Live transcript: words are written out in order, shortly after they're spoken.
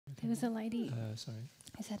There was a lady Sorry.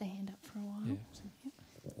 who's had a hand up for a while. Yeah. So, yep.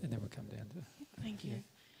 And then we'll come down to... Thank you.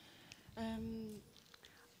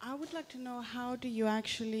 I would like to know, how do you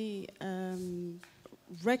actually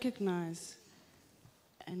recognize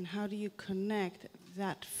and how do you connect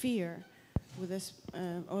that fear with this,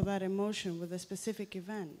 or that emotion with a specific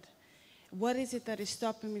event? What is it that is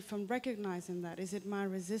stopping me from recognizing that? Is it my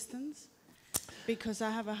resistance? Because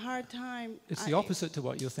I have a hard time... It's the opposite to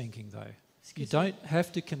what you're thinking, though. You don't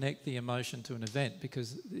have to connect the emotion to an event,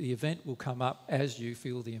 because the event will come up as you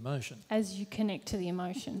feel the emotion. As you connect to the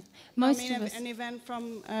emotion. I mean, an event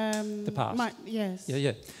from... the past. Yes.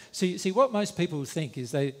 Yeah. See, what most people think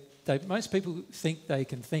is most people think they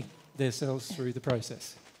can think themselves through the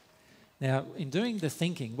process. Now, in doing the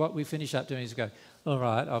thinking, what we finish up doing is go, all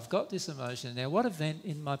right, I've got this emotion. Now, what event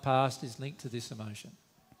in my past is linked to this emotion?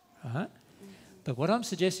 Right? But what I'm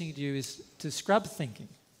suggesting to you is to scrub thinking.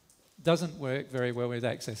 Doesn't work very well with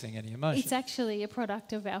accessing any emotion. It's actually a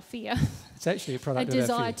product of our fear. It's actually a product of our fear. A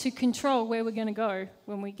desire to control where we're going to go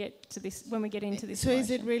when we get to this, when we get into this. So is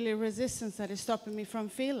it really resistance that is stopping me from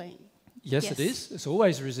feeling? Yes, it is. It's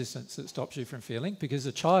always resistance that stops you from feeling, because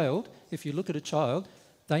a child, if you look at a child,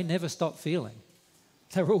 they never stop feeling.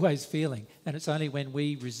 They're always feeling. And it's only when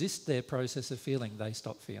we resist their process of feeling they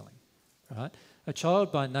stop feeling. Right? A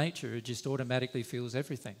child by nature just automatically feels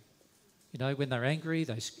everything. You know, when they're angry,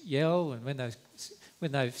 they yell, and when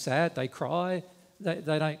they're sad, they cry. They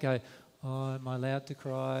don't go, oh, am I allowed to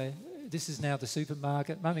cry? This is now the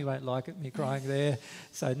supermarket. Mummy won't like it, me crying there.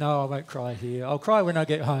 So, no, I won't cry here. I'll cry when I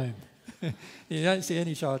get home. You don't see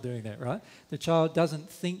any child doing that, right? The child doesn't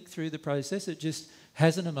think through the process. It just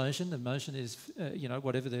has an emotion. The emotion is,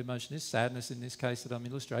 whatever the emotion is, sadness in this case that I'm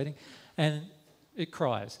illustrating, and it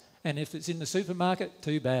cries. And if it's in the supermarket,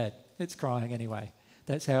 too bad. It's crying anyway.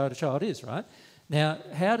 That's how a child is, right? Now,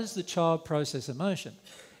 how does the child process emotion?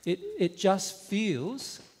 It just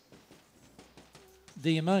feels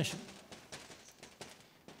the emotion.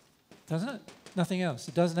 Doesn't it? Nothing else.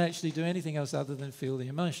 It doesn't actually do anything else other than feel the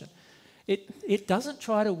emotion. It doesn't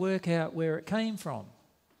try to work out where it came from,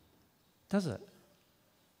 does it?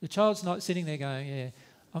 The child's not sitting there going, yeah,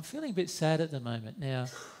 I'm feeling a bit sad at the moment. Now,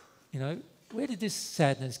 where did this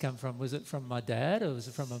sadness come from? Was it from my dad, or was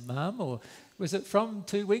it from a mum, or was it from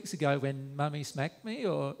 2 weeks ago when mummy smacked me,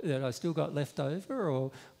 or that I still got left over,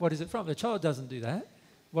 or what is it from? The child doesn't do that.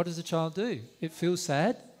 What does the child do? It feels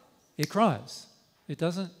sad, it cries. It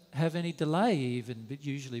doesn't have any delay even, but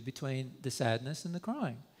usually between the sadness and the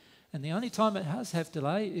crying. And the only time it does have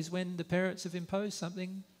delay is when the parents have imposed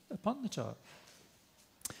something upon the child.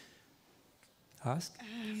 Ask.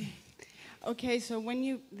 Okay, so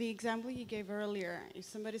the example you gave earlier, if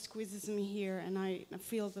somebody squeezes me here and I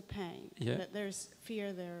feel the pain, that there's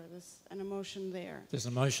fear there, there's an emotion there. There's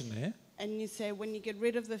emotion there. And you say when you get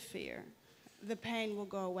rid of the fear, the pain will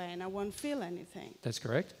go away and I won't feel anything. That's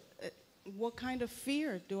correct. What kind of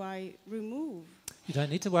fear do I remove? You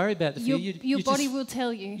don't need to worry about the fear. Your body will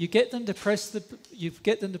tell you. You get them to press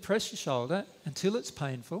your shoulder until it's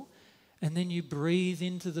painful, and then you breathe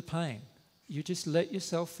into the pain. You just let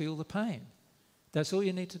yourself feel the pain. That's all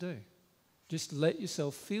you need to do. Just let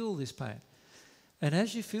yourself feel this pain. And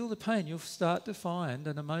as you feel the pain, you'll start to find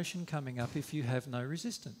an emotion coming up if you have no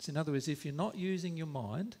resistance. In other words, if you're not using your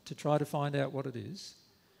mind to try to find out what it is,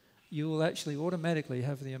 you will actually automatically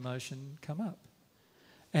have the emotion come up.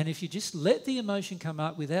 And if you just let the emotion come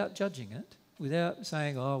up without judging it, without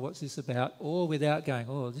saying, oh, what's this about? Or without going,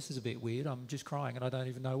 oh, this is a bit weird, I'm just crying and I don't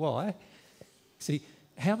even know why. See,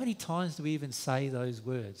 how many times do we even say those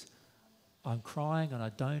words? I'm crying and I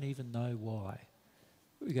don't even know why.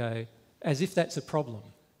 We go, as if that's a problem,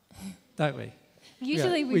 don't we?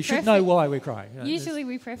 Usually we should know why we're crying. Usually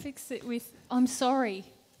we prefix it with, I'm sorry,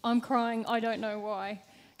 I'm crying, I don't know why.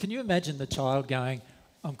 Can you imagine the child going,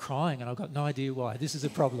 I'm crying and I've got no idea why, this is a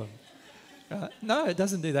problem? No, it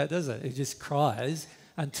doesn't do that, does it? It just cries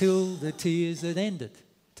until the tears are ended,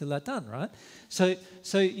 till they're done, right? So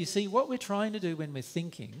you see, what we're trying to do when we're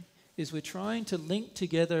thinking is we're trying to link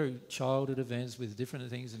together childhood events with different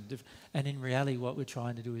things, and in reality what we're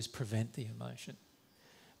trying to do is prevent the emotion.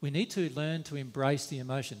 We need to learn to embrace the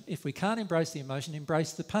emotion. If we can't embrace the emotion,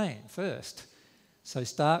 embrace the pain first. So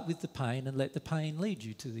start with the pain and let the pain lead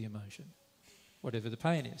you to the emotion, whatever the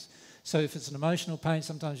pain is. So if it's an emotional pain,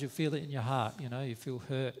 sometimes you feel it in your heart, you feel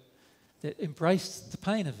hurt. Embrace the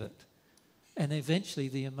pain of it, and eventually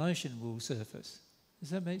the emotion will surface.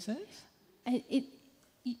 Does that make sense?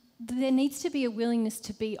 There needs to be a willingness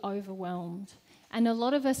to be overwhelmed. And a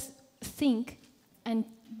lot of us think and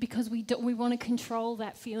because we want to control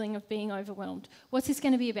that feeling of being overwhelmed. What's this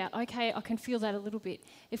going to be about? Okay, I can feel that a little bit.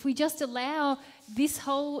 If we just allow this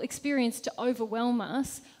whole experience to overwhelm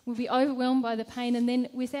us, we'll be overwhelmed by the pain, and then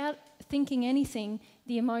without thinking anything,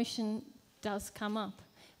 the emotion does come up.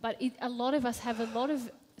 But a lot of us have a lot of...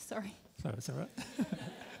 Sorry. Sorry, it's all right.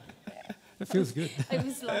 It feels good. It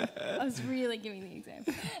was like, I was really giving the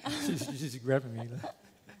example. She's grabbing me.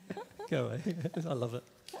 Go away. I love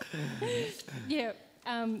it. Yeah,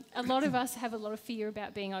 a lot of us have a lot of fear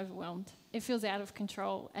about being overwhelmed. It feels out of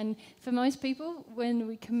control. And for most people, when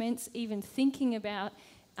we commence even thinking about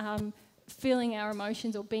feeling our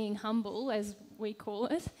emotions or being humble, as we call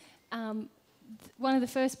it, one of the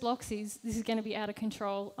first blocks is, this is going to be out of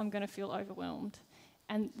control, I'm going to feel overwhelmed.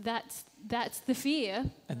 And that's the fear.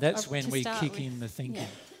 And that's when we kick in the thinking.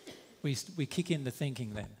 Yeah. We kick in the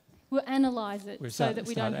thinking then. We'll analyse it so that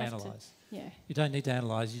we don't have to. Yeah. You don't need to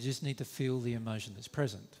analyse, you just need to feel the emotion that's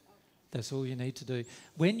present. That's all you need to do.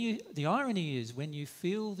 The irony is, when you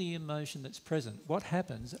feel the emotion that's present, what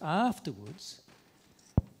happens afterwards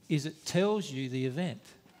is it tells you the event.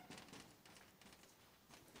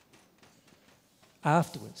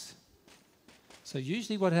 Afterwards. So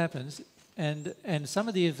usually what happens, and some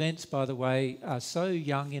of the events, by the way, are so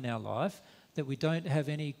young in our life that we don't have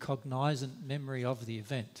any cognizant memory of the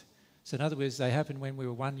event. So in other words, they happened when we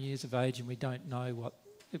were 1 year of age and we don't know what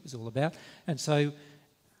it was all about. And so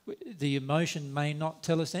the emotion may not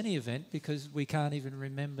tell us any event because we can't even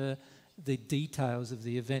remember the details of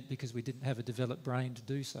the event because we didn't have a developed brain to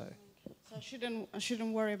do so. So I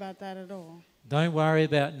shouldn't worry about that at all. Don't worry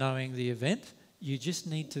about knowing the event. You just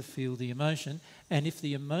need to feel the emotion. And if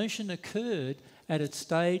the emotion occurred at a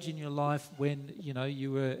stage in your life when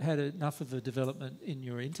you had enough of a development in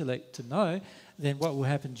your intellect to know, then what will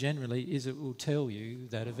happen generally is it will tell you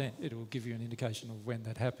that event. It will give you an indication of when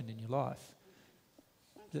that happened in your life.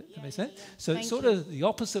 Does that make sense? So it's sort of the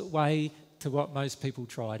opposite way to what most people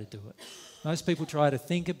try to do it. Most people try to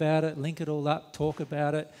think about it, link it all up, talk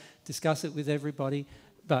about it, discuss it with everybody,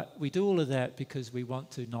 but we do all of that because we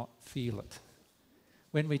want to not feel it.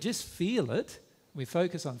 When we just feel it, we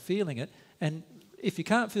focus on feeling it, and if you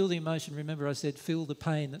can't feel the emotion, remember I said feel the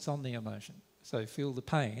pain that's on the emotion. So feel the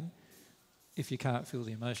pain. If you can't feel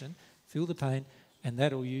the emotion, feel the pain, and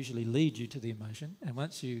that will usually lead you to the emotion. And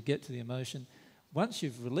once you get to the emotion, once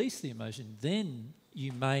you've released the emotion, then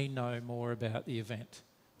you may know more about the event.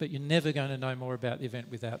 But you're never going to know more about the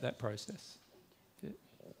event without that process. Yeah,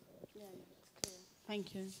 it's clear.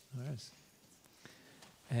 Thank you. All right.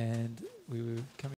 And we were coming...